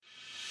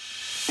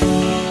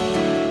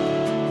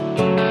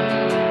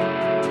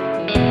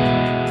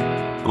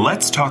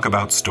Let's talk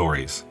about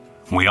stories.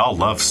 We all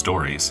love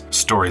stories.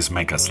 Stories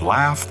make us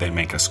laugh, they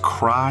make us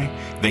cry,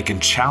 they can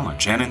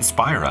challenge and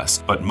inspire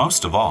us. But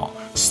most of all,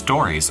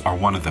 stories are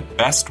one of the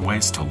best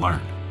ways to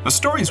learn. The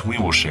stories we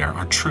will share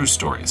are true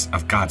stories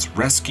of God's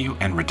rescue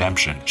and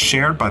redemption,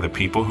 shared by the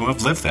people who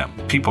have lived them.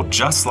 People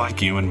just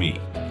like you and me,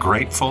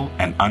 grateful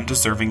and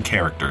undeserving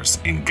characters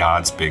in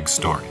God's big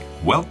story.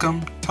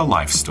 Welcome to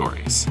Life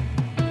Stories.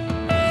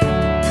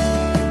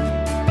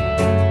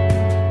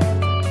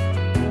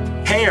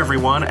 Hey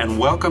everyone, and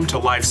welcome to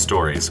Life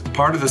Stories,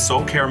 part of the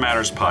Soul Care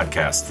Matters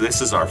podcast.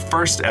 This is our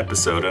first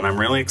episode, and I'm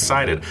really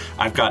excited.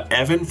 I've got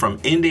Evan from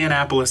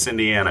Indianapolis,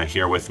 Indiana,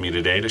 here with me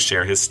today to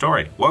share his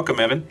story. Welcome,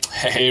 Evan.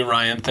 Hey,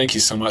 Ryan. Thank you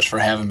so much for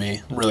having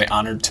me. I'm really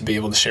honored to be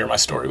able to share my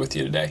story with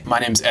you today. My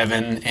name's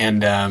Evan,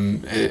 and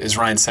as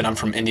Ryan said, I'm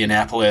from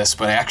Indianapolis,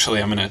 but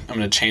actually I'm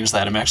gonna change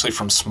that. I'm actually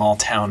from small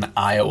town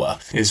Iowa,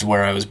 is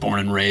where I was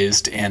born and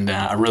raised, and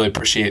I really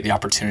appreciate the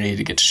opportunity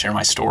to get to share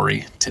my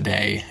story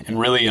today. And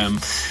really,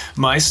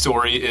 my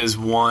story is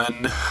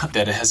one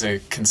that has a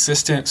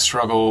consistent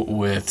struggle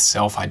with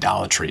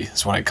self-idolatry,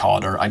 is what I call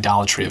it, or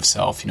idolatry of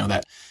self. You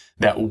know,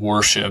 that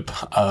worship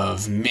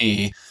of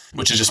me,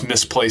 which is just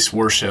misplaced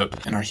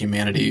worship in our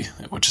humanity,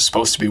 which is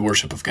supposed to be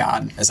worship of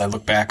God. As I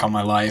look back on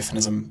my life and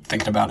as I'm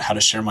thinking about how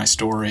to share my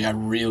story, I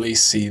really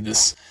see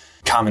this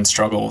common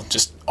struggle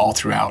just all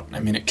throughout.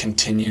 I mean, it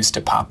continues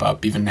to pop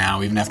up even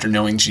now, even after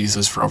knowing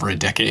Jesus for over a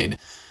decade.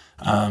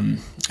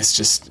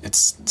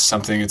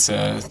 It's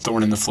a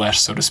thorn in the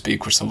flesh, so to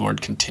speak, which the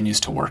Lord continues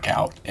to work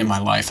out in my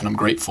life, and I'm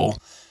grateful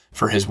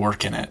for His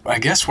work in it. I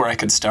guess where I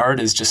could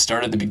start is just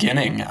start at the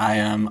beginning.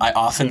 I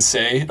often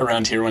say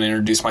around here when I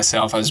introduce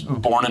myself, I was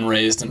born and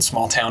raised in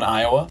small town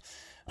Iowa.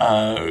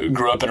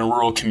 Grew up in a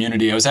rural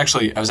community. I was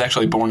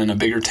actually born in a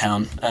bigger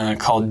town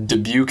called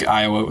Dubuque,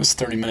 Iowa. It was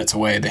 30 minutes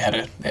away. They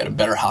had a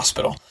better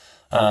hospital.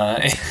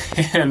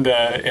 And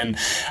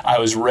I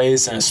was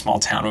raised in a small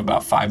town of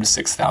about 5,000 to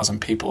 6,000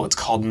 people. It's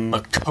called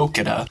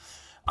Maquoketa,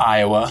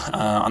 Iowa,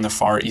 on the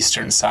far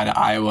eastern side of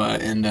Iowa.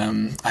 And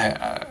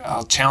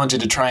I'll challenge you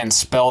to try and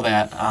spell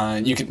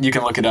that. You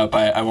can look it up.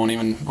 I won't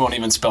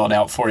even spell it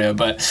out for you.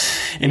 But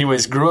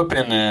anyways, grew up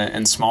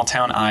in small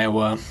town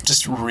Iowa.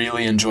 Just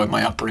really enjoyed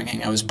my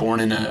upbringing. I was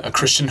born in a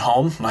Christian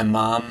home. My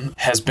mom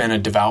has been a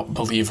devout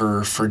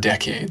believer for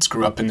decades.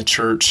 Grew up in the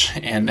church,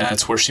 and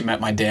it's where she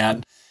met my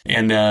dad.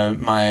 And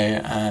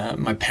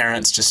my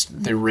parents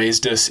they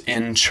raised us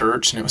in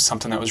church, and it was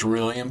something that was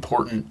really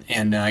important.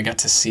 And I got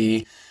to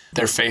see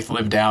their faith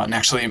lived out. And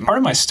actually, part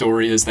of my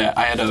story is that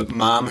I had a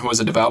mom who was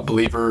a devout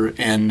believer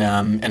and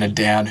a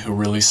dad who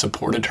really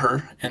supported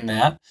her in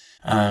that.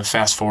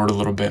 Fast forward a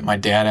little bit, my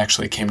dad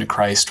actually came to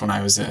Christ when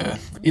I was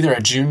either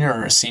a junior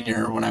or a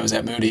senior when I was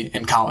at Moody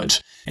in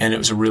college. And it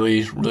was a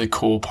really, really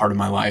cool part of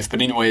my life.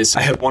 But anyways,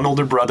 I had one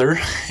older brother,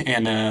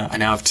 and I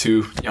now have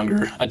two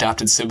younger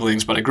adopted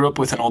siblings. But I grew up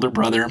with an older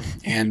brother,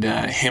 and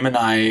him and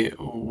I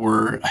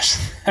were,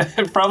 I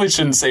probably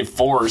shouldn't say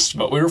forced,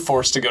 but we were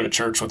forced to go to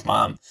church with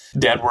Mom.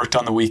 Dad worked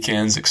on the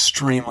weekends,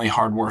 extremely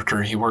hard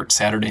worker. He worked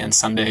Saturday and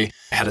Sunday.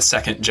 Had a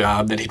second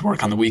job that he'd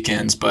work on the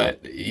weekends. But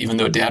even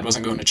though Dad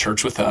wasn't going to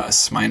church with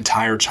us, my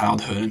entire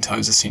childhood until I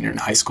was a senior in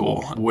high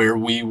school, where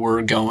we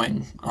were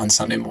going on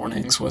Sunday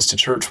mornings was to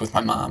church with my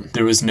mom.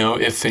 There was no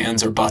ifs,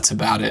 ands, or buts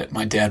about it.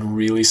 My dad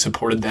really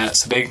supported that.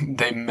 So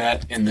they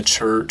met in the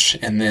church,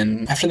 and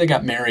then after they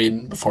got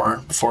married,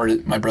 before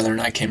my brother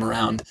and I came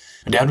around,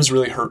 my dad was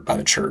really hurt by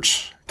the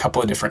church a couple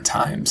of different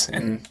times,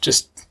 and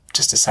just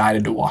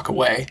decided to walk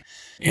away.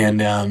 And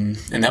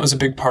that was a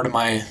big part of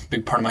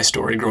my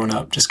story growing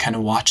up, just kind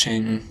of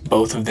watching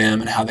both of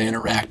them and how they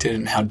interacted,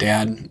 and how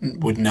Dad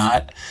would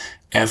not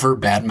ever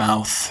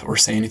badmouth or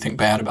say anything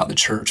bad about the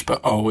church,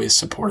 but always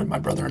supported my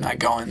brother and I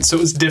going. So it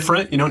was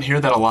different. You don't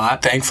hear that a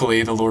lot.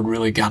 Thankfully, the Lord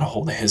really got a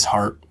hold of his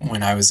heart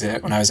when I was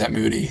at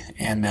Moody.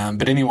 And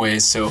but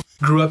anyways, so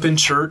grew up in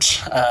church,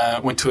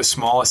 went to a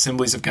small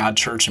Assemblies of God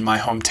church in my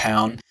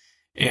hometown.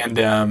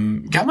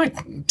 And got my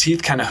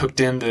teeth kind of hooked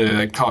into,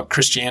 I call it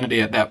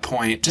Christianity at that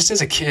point. Just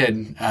as a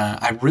kid,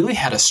 I really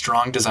had a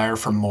strong desire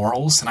for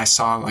morals, and I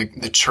saw like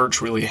the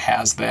church really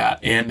has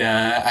that. And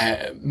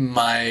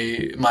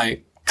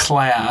my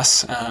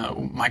class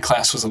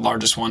was the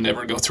largest one to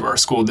ever go through our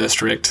school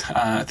district.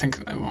 I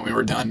think when we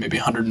were done, maybe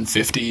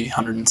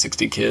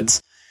 160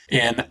 kids.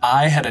 And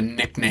I had a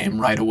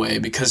nickname right away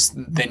because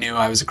they knew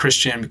I was a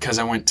Christian, because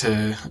I went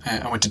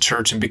to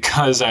church, and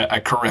because I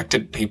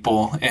corrected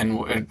people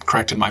and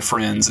corrected my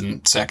friends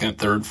in second,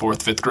 third,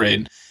 fourth, fifth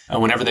grade.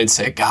 Whenever they'd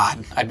say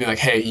God, I'd be like,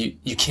 hey,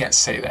 you can't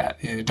say that.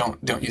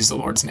 Don't use the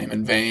Lord's name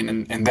in vain.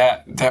 And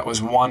that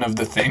was one of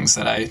the things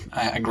that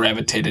I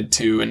gravitated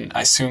to, and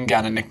I soon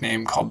got a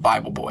nickname called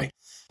Bible Boy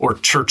or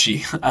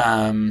Churchy.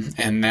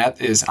 And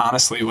that is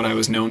honestly what I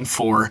was known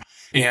for.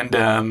 And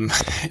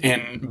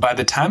by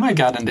the time I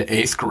got into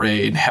 8th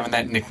grade, having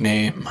that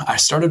nickname, I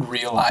started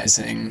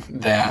realizing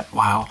that,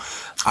 wow,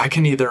 I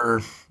can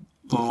either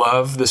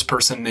love this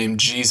person named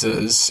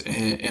Jesus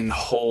and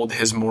hold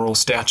his moral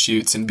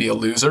statutes and be a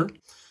loser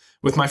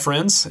with my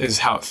friends, is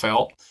how it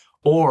felt,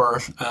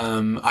 Or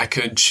I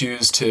could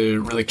choose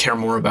to really care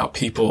more about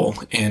people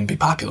and be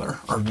popular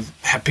or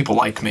have people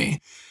like me.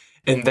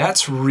 And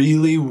that's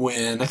really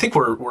when I think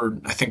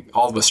I think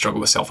all of us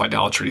struggle with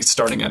self-idolatry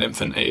starting at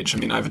infant age. I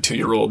mean, I have a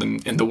 2-year-old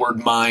and the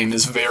word mine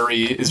is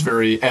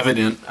very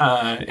evident.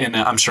 And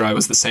I'm sure I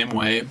was the same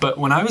way. But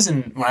when I was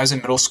in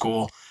middle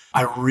school,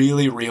 I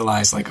really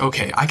realized like,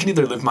 okay, I can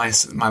either live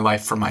my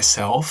life for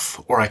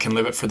myself or I can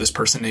live it for this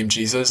person named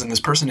Jesus. And this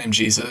person named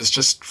Jesus,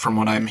 just from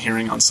what I'm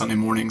hearing on Sunday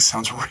mornings,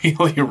 sounds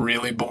really,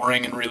 really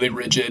boring and really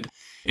rigid.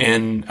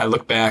 And I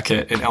look back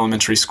at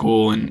elementary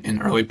school and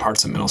in early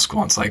parts of middle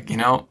school, and it's like,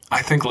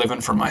 I think living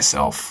for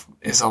myself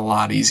is a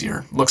lot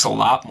easier, looks a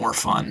lot more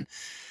fun.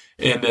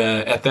 And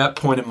at that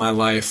point in my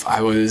life,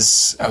 I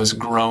was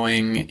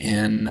growing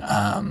in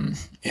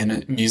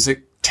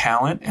music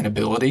talent and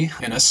ability.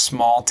 In a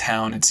small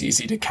town, it's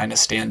easy to kind of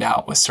stand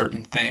out with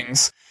certain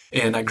things.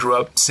 And I grew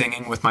up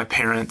singing with my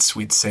parents.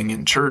 We'd sing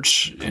in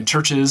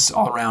churches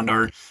all around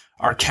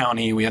our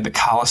county. We had the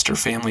Collister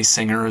family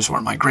singers,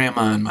 where my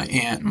grandma and my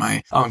aunt and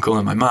my uncle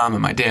and my mom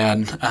and my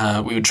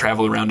dad, we would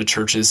travel around to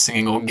churches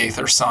singing old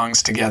Gaither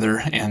songs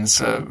together. And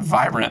it's a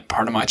vibrant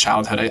part of my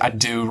childhood. I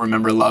do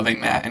remember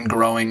loving that and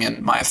growing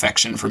in my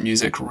affection for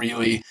music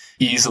really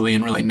easily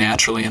and really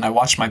naturally. And I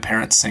watched my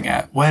parents sing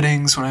at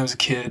weddings when I was a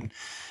kid.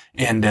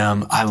 And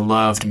I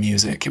loved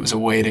music. It was a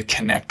way to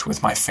connect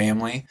with my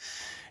family.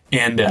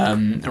 And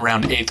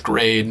around 8th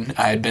grade,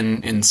 I had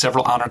been in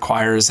several honor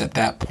choirs at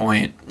that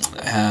point,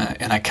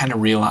 and I kind of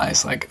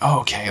realized, like,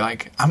 oh, okay,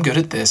 like, I'm good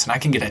at this, and I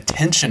can get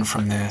attention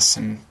from this,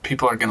 and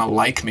people are going to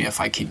like me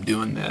if I keep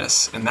doing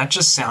this. And that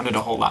just sounded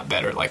a whole lot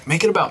better. Like,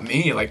 make it about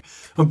me. Like,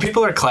 when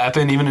people are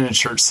clapping, even in a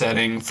church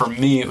setting, for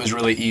me, it was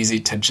really easy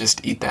to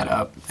just eat that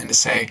up and to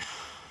say,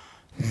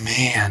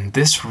 man,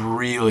 this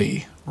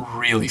really,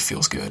 really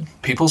feels good.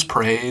 People's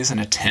praise and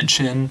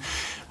attention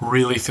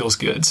really feels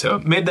good. So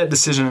made that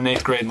decision in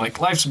 8th grade,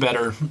 like, life's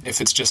better if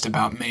it's just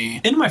about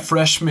me. In my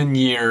freshman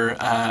year,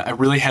 I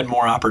really had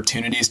more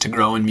opportunities to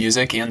grow in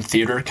music, and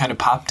theater kind of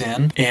popped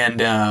in.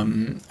 And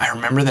I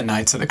remember the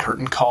nights of the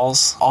curtain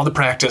calls, all the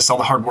practice, all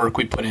the hard work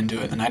we put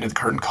into it. The night of the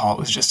curtain call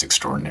was just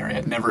extraordinary.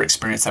 I'd never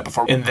experienced that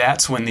before. And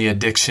that's when the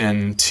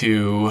addiction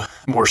to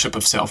worship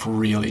of self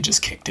really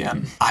just kicked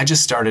in. I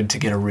just started to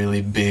get a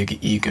really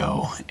big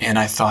ego. And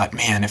I thought,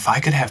 man, if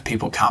I could have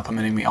people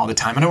complimenting me all the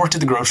time. And I worked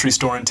at the grocery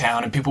store in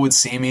town, and people would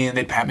see me and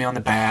they'd pat me on the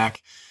back.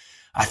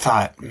 I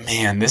thought,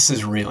 man, this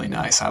is really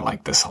nice. I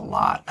like this a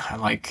lot. I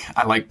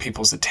like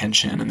people's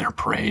attention and their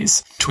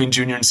praise. Between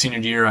junior and senior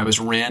year, I was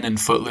Ren in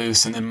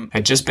Footloose, and then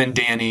I'd just been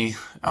Danny.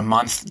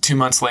 2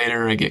 months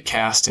later, I get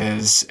cast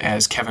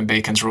as Kevin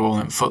Bacon's role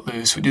in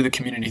Footloose. We do the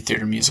community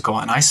theater musical,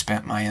 and I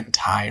spent my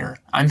entire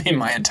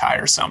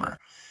summer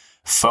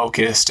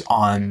focused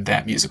on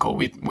that musical.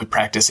 We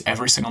practiced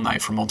every single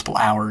night for multiple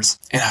hours,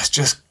 and I was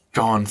just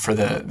going for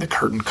the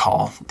curtain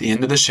call. At the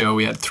end of the show,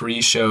 we had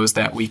 3 shows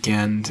that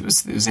weekend. It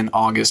was in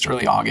August,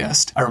 early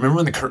August. I remember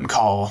when the curtain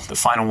call, the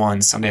final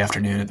one, Sunday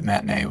afternoon at the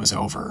matinee, was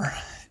over.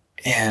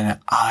 And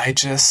I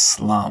just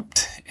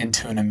slumped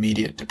into an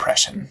immediate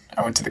depression.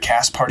 I went to the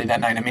cast party that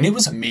night. I mean, it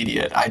was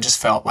immediate. I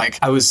just felt like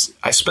I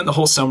spent the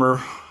whole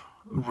summer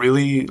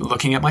really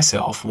looking at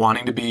myself,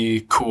 wanting to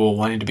be cool,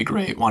 wanting to be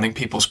great, wanting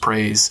people's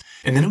praise.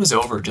 And then it was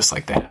over just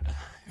like that.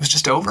 It was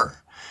just over.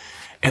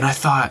 And I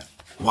thought,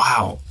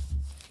 wow,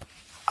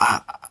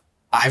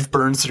 I've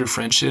burned through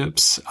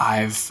friendships.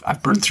 I've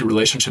burned through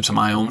relationships in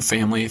my own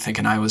family,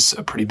 thinking I was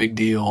a pretty big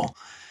deal.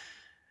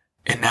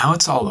 And now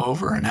it's all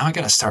over. And now I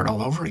got to start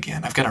all over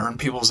again. I've got to earn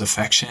people's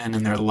affection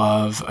and their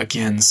love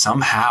again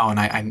somehow. And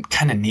I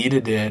kind of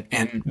needed it.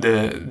 And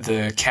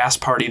the cast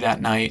party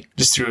that night,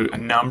 just through a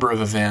number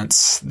of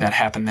events that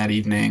happened that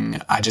evening,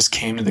 I just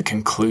came to the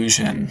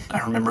conclusion.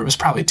 I remember it was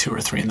probably 2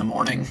 or 3 in the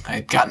morning. I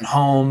had gotten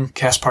home,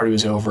 cast party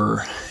was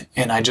over.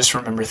 And I just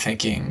remember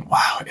thinking,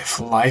 wow, if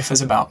life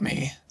is about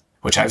me,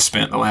 which I've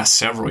spent the last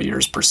several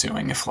years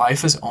pursuing, if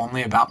life is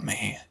only about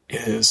me,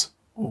 it is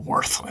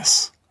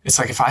worthless. It's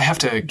like if I have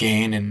to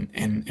gain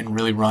and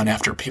really run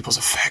after people's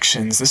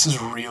affections, this is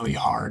really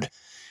hard.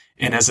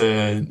 And as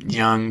a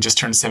young, just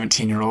turned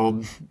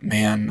 17-year-old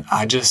man,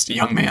 I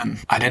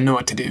didn't know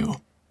what to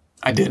do.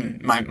 I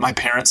didn't. My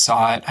parents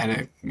saw it.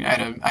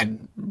 I'd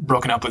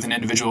broken up with an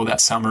individual that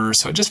summer,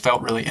 so it just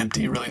felt really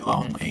empty, really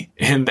lonely.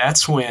 And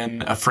that's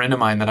when a friend of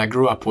mine that I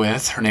grew up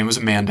with, her name was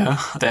Amanda,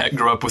 that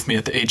grew up with me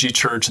at the AG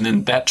church, and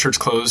then that church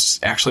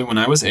closed actually when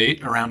I was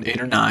around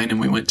 8 or 9,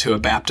 and we went to a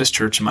Baptist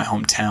church in my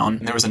hometown.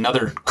 And there was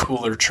another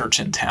cooler church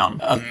in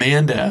town.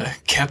 Amanda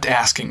kept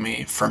asking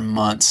me for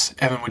months,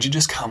 Evan, would you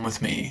just come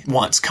with me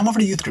once? Come over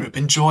to youth group,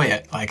 enjoy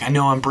it. Like, I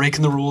know I'm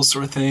breaking the rules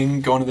sort of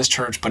thing, going to this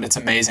church, but it's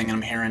amazing,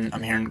 and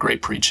I'm hearing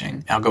great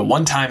preaching. I'll go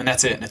one time and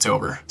that's it, and it's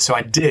over. So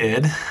I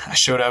did. I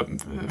showed up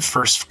the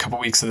first couple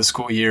weeks of the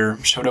school year,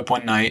 showed up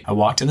one night. I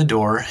walked in the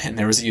door and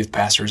there was a youth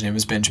pastor. His name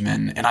was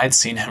Benjamin. And I had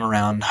seen him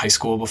around high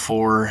school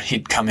before.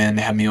 He'd come in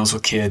to have meals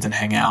with kids and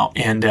hang out.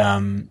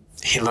 And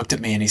he looked at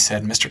me and he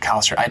said, Mr.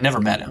 Collister, I'd never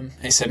met him.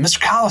 And he said, Mr.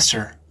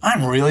 Collister,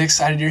 I'm really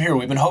excited you're here.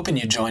 We've been hoping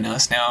you'd join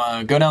us.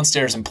 Now go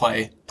downstairs and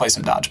play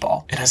some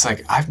dodgeball. And I was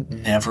like, I've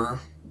never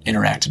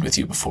interacted with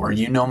you before.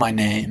 You know my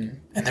name.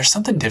 And there's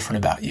something different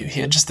about you.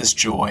 He had just this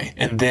joy.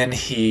 And then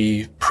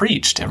he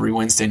preached every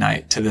Wednesday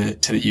night to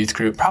the youth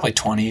group, probably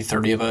 20,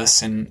 30 of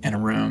us in a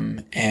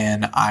room.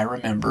 And I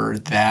remember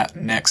that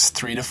next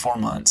 3 to 4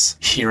 months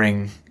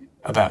hearing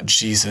about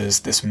Jesus,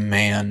 this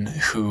man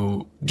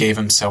who gave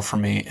himself for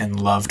me and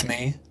loved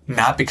me,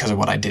 not because of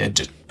what I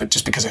did, but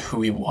just because of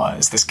who he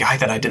was. This guy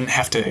that I didn't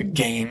have to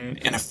gain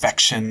an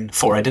affection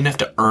for. I didn't have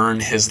to earn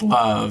his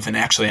love, and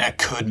actually I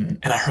couldn't.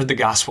 And I heard the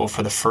gospel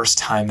for the first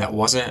time that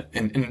wasn't,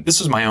 and this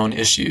was my own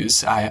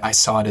issues. I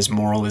saw it as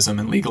moralism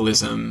and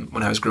legalism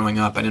when I was growing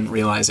up. I didn't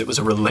realize it was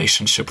a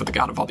relationship with the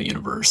God of all the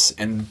universe,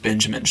 and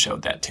Benjamin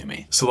showed that to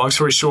me. So long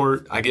story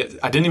short, I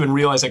didn't even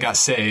realize I got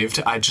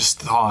saved. I just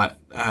thought,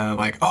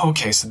 oh,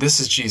 okay, so this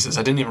is Jesus.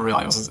 I didn't even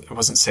realize I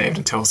wasn't saved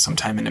until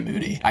sometime into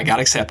Moody. I got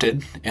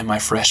accepted in my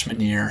freshman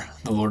year.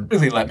 The Lord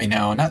really let me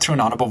know, not through an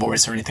audible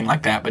voice or anything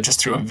like that, but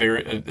just through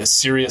a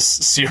serious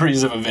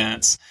series of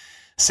events.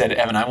 Said,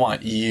 Evan, I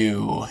want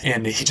you.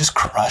 And he just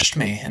crushed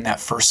me in that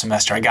first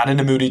semester. I got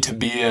into Moody to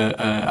be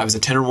I was a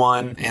tenor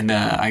one, and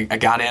I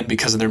got in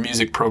because of their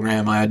music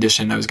program. I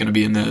auditioned. I was going to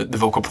be in the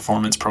vocal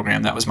performance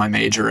program. That was my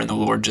major, and the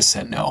Lord just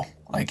said, no.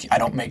 Like, I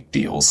don't make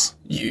deals.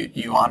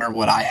 You honor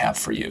what I have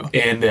for you.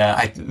 And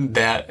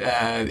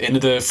end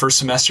of the first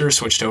semester,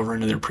 switched over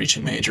into their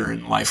preaching major,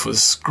 and life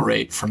was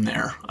great from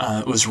there.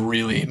 It was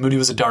really, Moody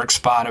was a dark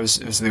spot. I was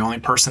the only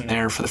person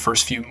there for the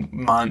first few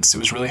months. It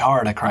was really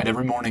hard. I cried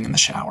every morning in the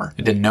shower.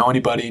 I didn't know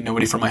anybody.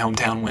 Nobody from my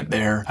hometown went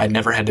there. I'd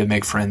never had to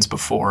make friends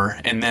before.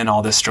 And then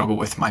all this struggle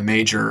with my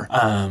major,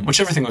 which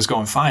everything was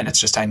going fine.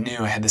 It's just I knew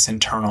I had this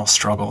internal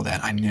struggle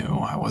that I knew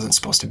I wasn't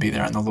supposed to be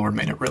there. And the Lord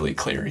made it really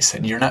clear. He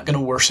said, you're not going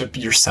to worship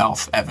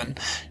yourself, Evan.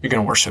 You're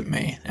going to worship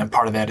me. And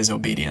part of that is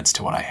obedience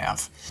to what I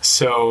have.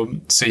 So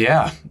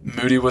yeah,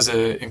 Moody was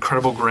an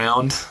incredible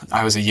ground.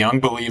 I was a young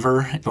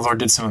believer. The Lord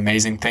did some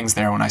amazing things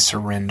there when I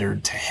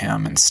surrendered to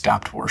him and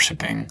stopped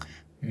worshiping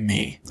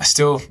me. I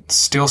still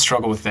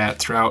struggle with that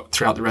throughout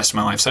the rest of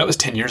my life. So that was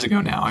 10 years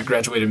ago now. I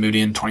graduated Moody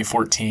in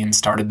 2014,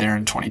 started there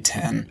in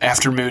 2010.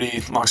 After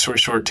Moody, long story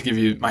short, to give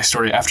you my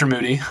story, after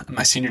Moody,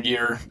 my senior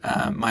year,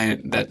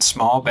 that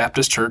small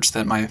Baptist church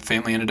that my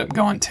family ended up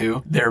going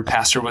to, their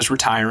pastor was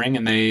retiring,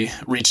 and they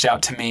reached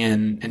out to me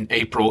in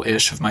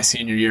April-ish of my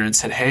senior year and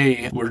said,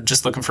 hey, we're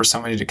just looking for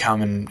somebody to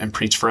come and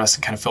preach for us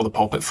and kind of fill the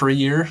pulpit for a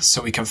year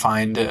so we can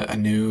find a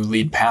new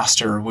lead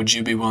pastor. Would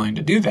you be willing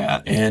to do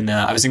that? And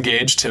I was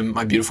engaged to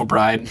my beautiful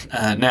bride,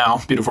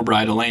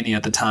 Eleni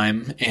at the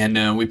time,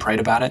 and we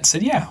prayed about it and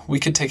said, yeah, we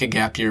could take a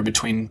gap year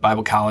between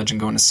Bible college and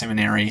going to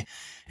seminary,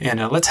 and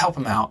let's help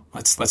him out.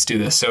 Let's do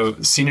this.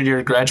 So senior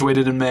year,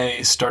 graduated in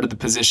May, started the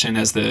position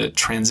as the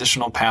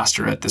transitional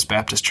pastor at this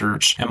Baptist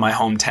church in my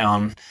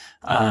hometown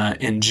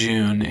in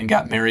June, and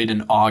got married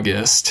in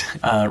August.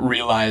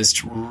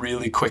 Realized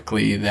really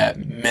quickly that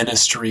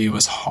ministry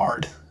was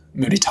hard.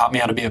 Moody taught me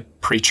how to be a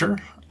preacher.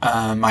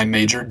 My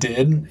major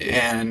did,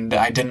 and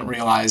I didn't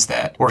realize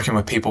that working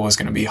with people was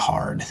going to be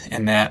hard,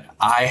 and that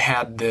I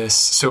had this,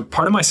 so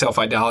part of my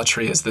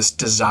self-idolatry is this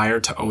desire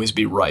to always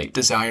be right,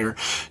 desire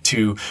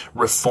to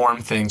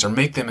reform things or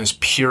make them as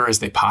pure as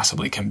they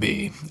possibly can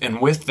be.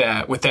 And with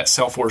that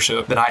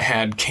self-worship that I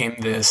had came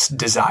this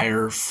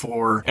desire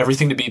for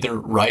everything to be either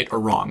right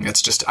or wrong.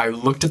 It's just, I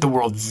looked at the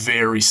world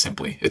very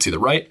simply. It's either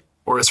right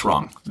or it's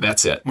wrong.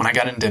 That's it. When I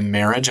got into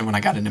marriage and when I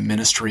got into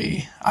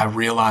ministry, I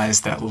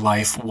realized that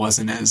life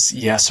wasn't as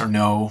yes or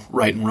no,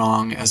 right and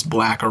wrong, as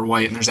black or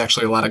white, and there's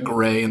actually a lot of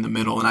gray in the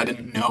middle, and I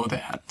didn't know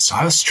that. So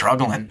I was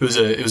struggling. It was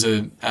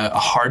a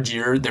hard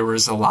year. There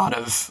was a lot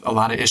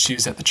of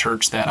issues at the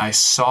church that I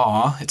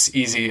saw. It's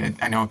easy.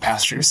 I know a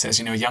pastor who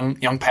says,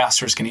 young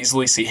pastors can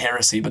easily see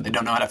heresy, but they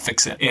don't know how to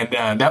fix it.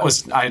 And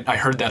I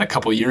heard that a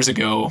couple of years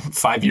ago,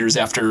 5 years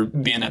after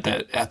being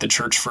at the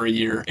church for a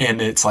year,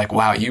 and it's like,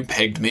 wow, you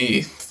pegged me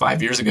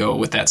 5 years ago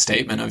with that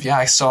statement of,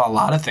 I saw a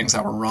lot of things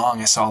that were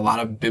wrong. I saw a lot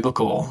of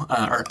biblical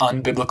or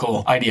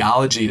unbiblical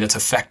ideology that's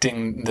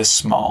affecting this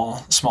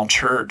small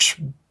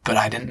church, but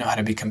I didn't know how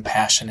to be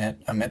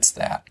compassionate amidst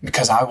that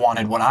because I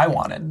wanted what I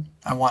wanted.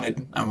 I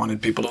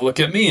wanted people to look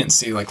at me and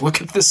see,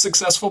 look at this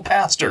successful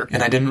pastor.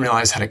 And I didn't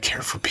realize how to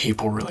care for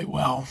people really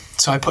well.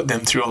 So I put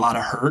them through a lot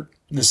of hurt.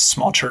 There's a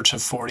small church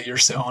of 40 or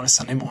so on a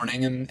Sunday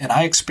morning, and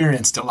I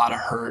experienced a lot of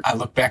hurt. I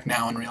look back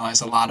now and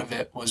realize a lot of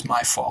it was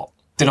my fault.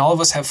 Did all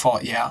of us have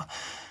fault? Yeah.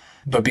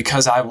 But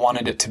because I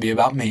wanted it to be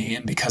about me,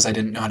 and because I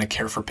didn't know how to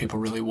care for people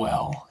really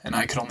well, and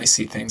I could only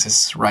see things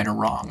as right or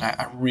wrong,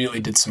 I really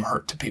did some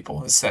hurt to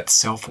people. It's that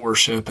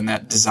self-worship and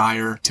that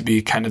desire to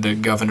be kind of the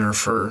governor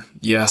for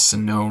yes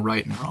and no,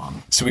 right and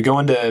wrong. So we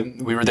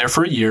were there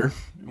for a year.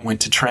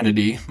 went to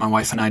Trinity. My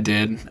wife and I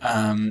did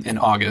in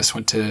August,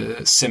 went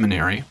to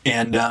seminary.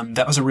 And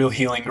that was a real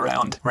healing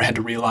ground where I had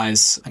to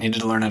realize I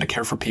needed to learn how to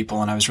care for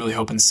people. And I was really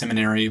hoping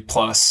seminary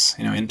plus,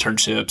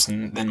 internships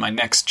and then my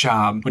next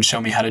job would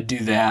show me how to do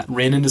that.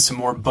 Ran into some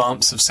more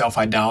bumps of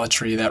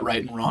self-idolatry, that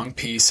right and wrong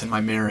piece in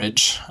my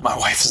marriage. My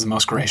wife is the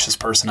most gracious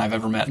person I've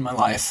ever met in my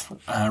life.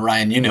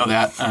 Ryan, you know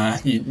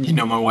that. You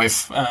know my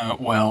wife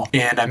well.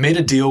 And I made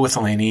a deal with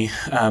Eleni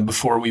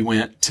before we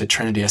went to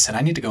Trinity. I said,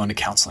 I need to go into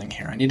counseling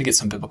here. I need to get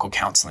some biblical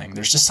counseling.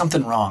 There's just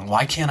something wrong.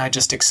 Why can't I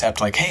just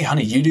accept hey,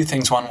 honey, you do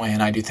things one way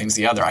and I do things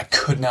the other? I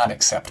could not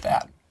accept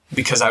that.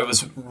 Because I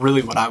was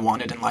really what I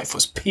wanted in life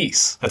was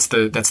peace. That's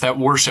that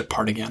worship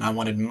part again. I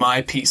wanted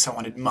my peace. I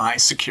wanted my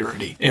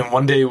security. And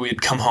one day we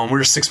had come home. We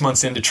were 6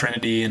 months into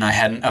Trinity and I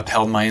hadn't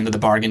upheld my end of the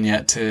bargain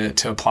yet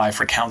to apply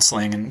for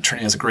counseling. And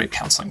Trinity has a great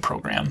counseling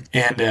program.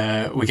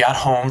 And we got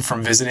home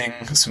from visiting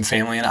some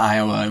family in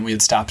Iowa and we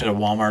had stopped at a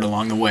Walmart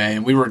along the way.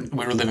 And we were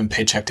living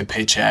paycheck to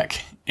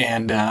paycheck.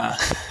 And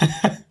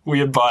we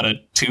had bought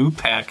a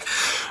 2-pack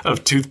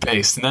of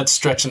toothpaste, and that's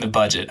stretching the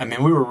budget. I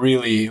mean, we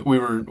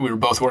were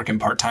both working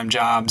part-time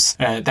jobs.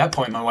 At that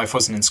point, my wife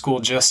wasn't in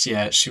school just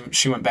yet.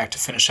 She went back to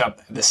finish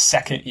up the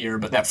second year,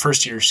 but that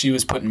first year, she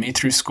was putting me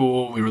through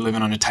school. We were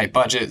living on a tight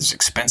budget. It was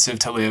expensive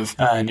to live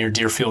near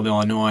Deerfield,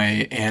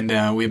 Illinois,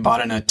 and we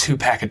bought in a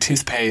 2-pack of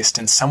toothpaste,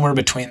 and somewhere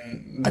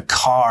between the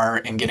car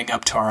and getting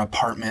up to our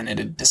apartment, it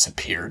had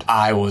disappeared.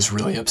 I was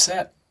really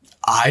upset.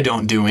 I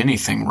don't do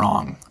anything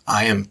wrong.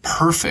 I am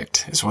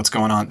perfect is what's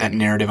going on, that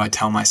narrative I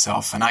tell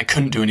myself. And I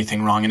couldn't do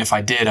anything wrong. And if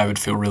I did, I would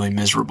feel really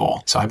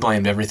miserable. So I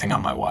blamed everything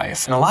on my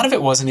wife. And a lot of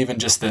it wasn't even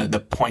just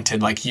the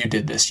pointed, you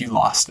did this, you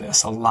lost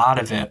this. A lot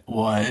of it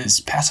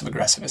was passive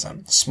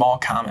aggressivism, small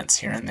comments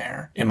here and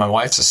there. And my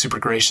wife's a super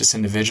gracious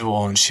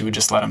individual and she would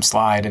just let them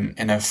slide. And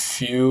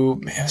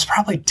it was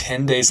probably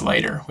 10 days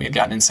later, we had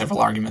gotten in several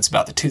arguments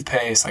about the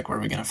toothpaste, where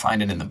are we going to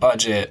find it in the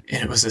budget?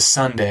 And it was a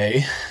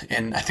Sunday.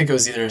 And I think it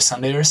was either a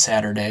Sunday or a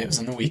Saturday. It was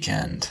in the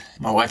weekend.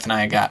 My wife and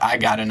I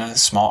got in a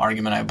small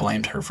argument. I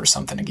blamed her for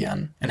something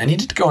again. And I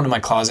needed to go into my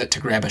closet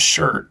to grab a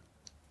shirt.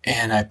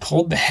 And I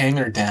pulled the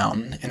hanger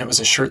down, and it was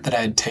a shirt that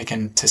I had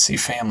taken to see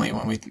family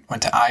when we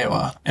went to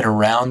Iowa. And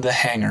around the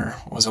hanger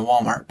was a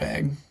Walmart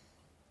bag.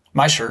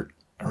 My shirt,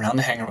 around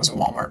the hanger was a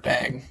Walmart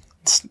bag.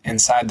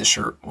 Inside the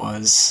shirt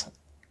was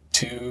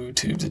 2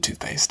 tubes of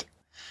toothpaste.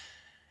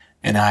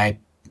 And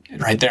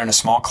right there in a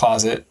small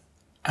closet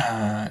in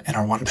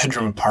our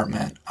 1-bedroom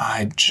apartment,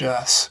 I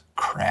just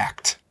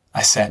cracked.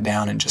 I sat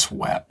down and just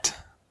wept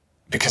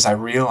because I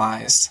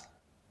realized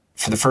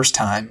for the first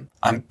time,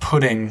 I'm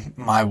putting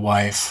my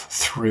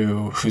wife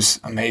who's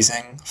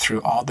amazing,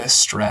 through all this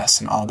stress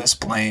and all this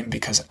blame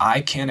because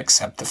I can't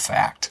accept the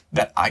fact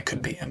that I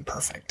could be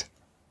imperfect.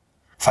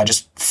 If I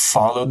just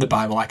followed the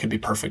Bible, I could be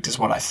perfect is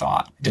what I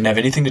thought. It didn't have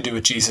anything to do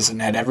with Jesus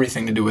and had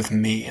everything to do with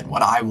me and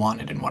what I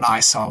wanted and what I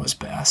saw was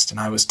best. And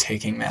I was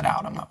taking that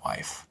out on my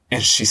wife.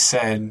 And she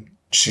said,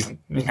 you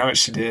know what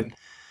she did?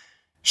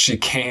 She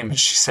came and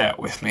she sat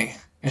with me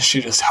and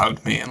she just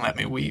hugged me and let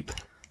me weep.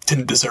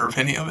 Didn't deserve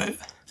any of it.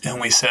 And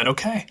we said,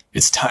 okay,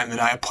 it's time that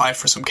I apply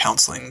for some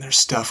counseling. There's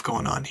stuff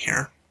going on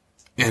here.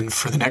 And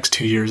for the next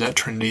 2 years at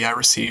Trinity, I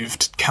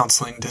received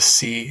counseling to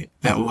see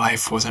that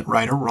life wasn't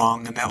right or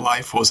wrong and that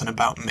life wasn't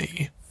about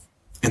me.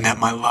 And that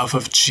my love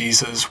of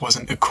Jesus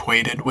wasn't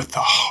equated with the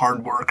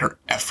hard work or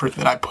effort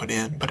that I put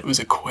in, but it was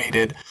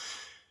equated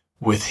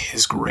with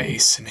his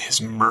grace and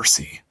his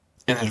mercy.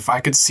 And that if I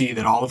could see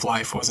that all of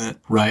life wasn't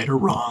right or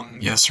wrong,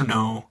 yes or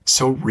no,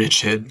 so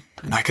rigid,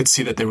 and I could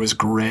see that there was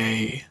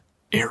gray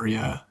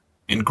area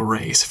in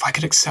grace, if I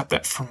could accept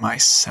that for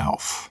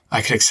myself,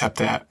 I could accept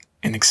that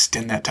and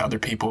extend that to other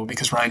people.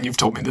 Because Ryan, you've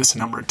told me this a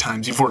number of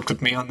times. You've worked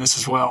with me on this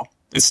as well.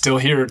 It's still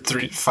here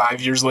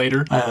 5 years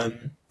later.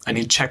 I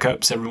need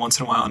checkups every once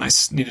in a while, and I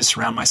need to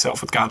surround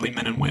myself with godly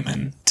men and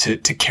women to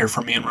care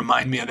for me and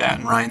remind me of that,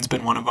 and Ryan's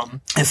been one of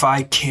them. If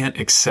I can't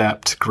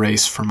accept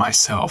grace for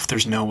myself,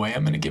 there's no way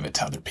I'm going to give it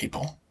to other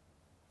people.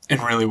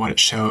 And really what it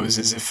shows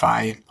is if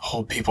I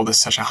hold people to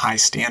such a high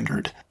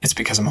standard, it's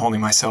because I'm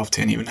holding myself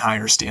to an even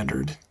higher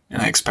standard,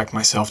 and I expect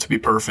myself to be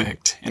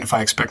perfect. And if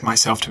I expect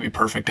myself to be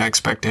perfect, I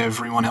expect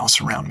everyone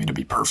else around me to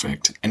be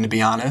perfect. And to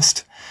be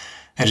honest,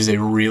 that is a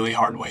really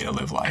hard way to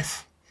live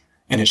life.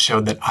 And it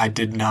showed that I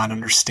did not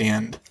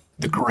understand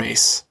the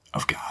grace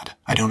of God.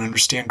 I don't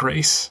understand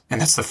grace. And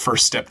that's the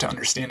first step to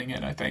understanding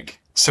it, I think.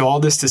 So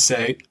all this to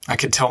say, I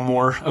could tell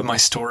more of my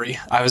story.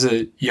 I was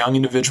a young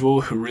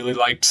individual who really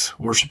liked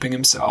worshiping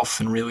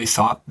himself and really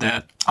thought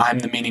that I'm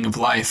the meaning of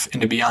life.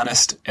 And to be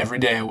honest, every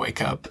day I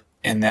wake up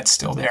and that's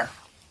still there.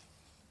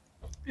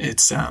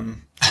 It's,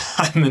 I'm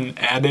an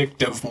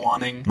addict of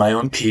wanting my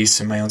own peace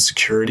and my own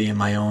security and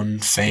my own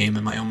fame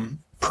and my own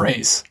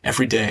praise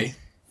every day.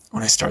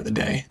 When I start the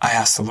day, I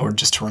ask the Lord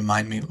just to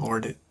remind me,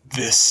 Lord,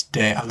 this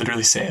day, I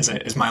literally say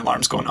as my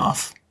alarm's going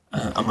off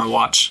on my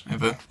watch,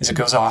 as it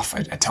goes off,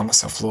 I tell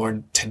myself,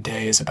 Lord,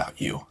 today is about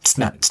you. It's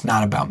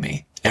not about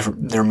me.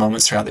 There are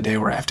moments throughout the day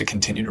where I have to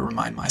continue to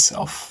remind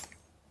myself,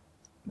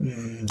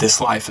 this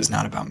life is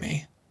not about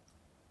me.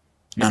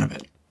 None of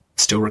it.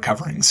 still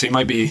recovering. So you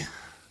might be,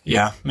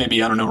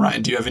 maybe, I don't know,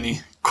 Ryan, do you have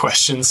any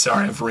questions?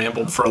 Sorry, I've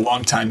rambled for a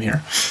long time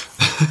here.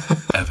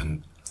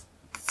 Evan,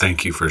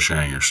 thank you for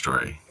sharing your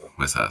story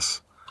with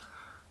us.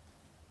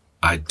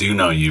 I do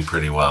know you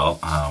pretty well.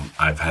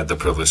 I've had the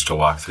privilege to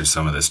walk through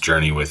some of this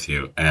journey with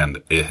you,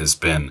 and it has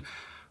been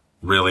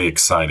really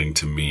exciting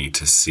to me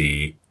to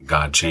see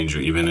God change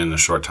you, even in the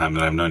short time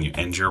that I've known you.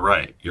 And you're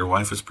right. Your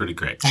wife is pretty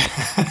great.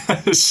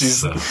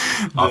 So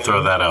I'll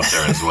throw that out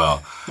there as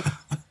well.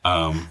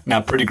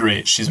 Not pretty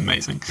great. She's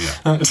amazing.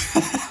 Yeah.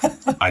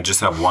 I just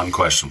have one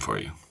question for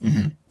you.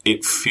 Mm-hmm.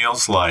 It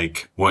feels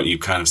like what you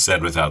kind of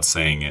said without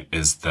saying it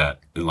is that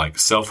like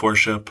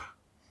self-worship,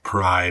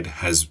 pride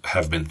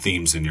have been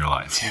themes in your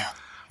life. Yeah.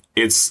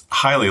 It's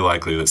highly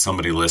likely that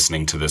somebody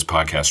listening to this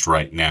podcast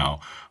right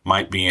now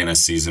might be in a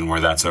season where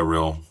that's a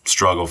real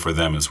struggle for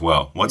them as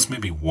well. What's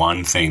maybe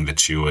one thing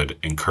that you would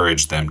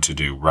encourage them to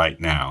do right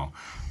now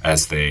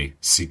as they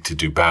seek to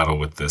do battle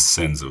with the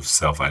sins of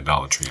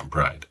self-idolatry and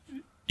pride?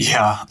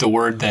 Yeah, the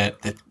word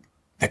that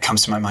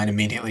comes to my mind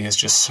immediately is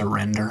just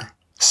surrender.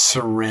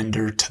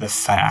 Surrender to the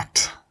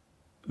fact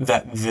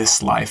that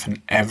this life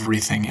and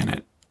everything in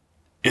it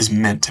is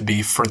meant to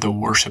be for the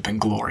worship and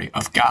glory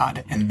of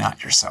God and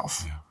not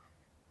yourself. Yeah.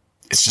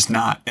 It's just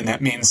not. And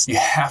that means you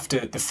have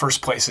to, the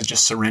first place is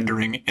just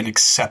surrendering and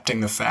accepting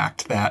the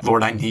fact that,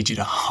 Lord, I need you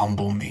to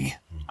humble me.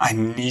 I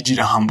need you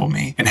to humble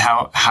me. And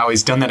how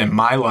he's done that in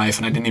my life,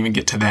 and I didn't even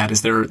get to that,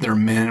 is there are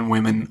men and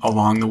women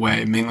along the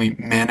way, mainly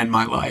men in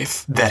my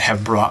life, that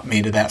have brought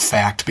me to that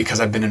fact because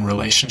I've been in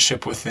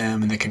relationship with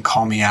them, and they can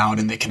call me out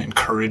and they can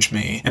encourage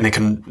me, and they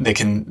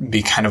can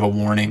be kind of a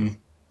warning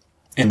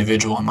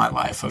individual in my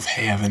life of,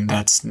 hey, Evan,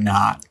 that's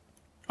not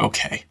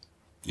okay.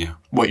 Yeah.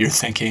 What you're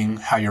thinking,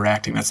 how you're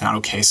acting, that's not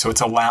okay. So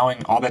it's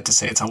allowing, all that to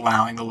say, it's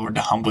allowing the Lord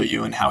to humble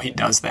you, and how he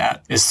does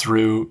that is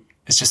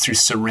just through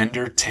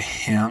surrender to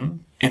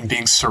him and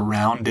being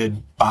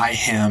surrounded by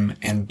him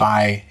and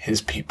by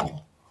his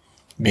people,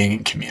 being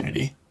in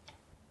community.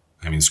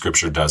 I mean,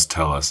 Scripture does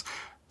tell us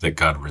that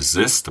God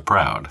resists the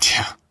proud,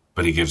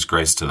 but he gives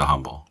grace to the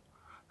humble.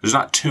 There's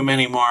not too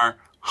many more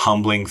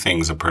humbling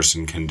things a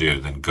person can do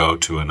than go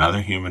to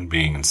another human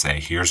being and say,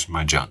 here's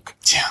my junk.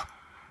 Yeah.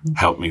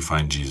 Help me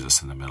find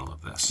Jesus in the middle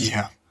of this.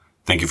 Yeah.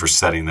 Thank you for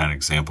setting that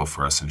example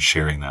for us and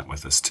sharing that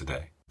with us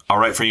today. All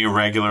right, for you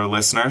regular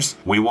listeners,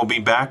 we will be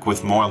back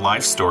with more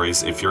life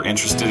stories. If you're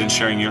interested in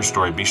sharing your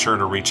story, be sure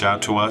to reach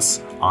out to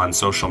us on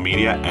social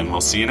media, and we'll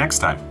see you next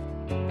time.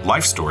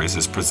 Life Stories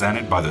is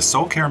presented by the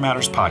Soul Care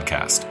Matters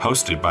podcast,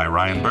 hosted by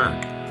Ryan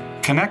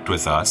Berg. Connect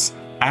with us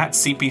at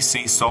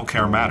CPC Soul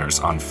Care Matters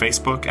on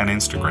Facebook and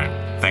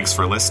Instagram. Thanks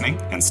for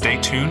listening, and stay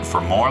tuned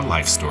for more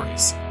life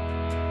stories.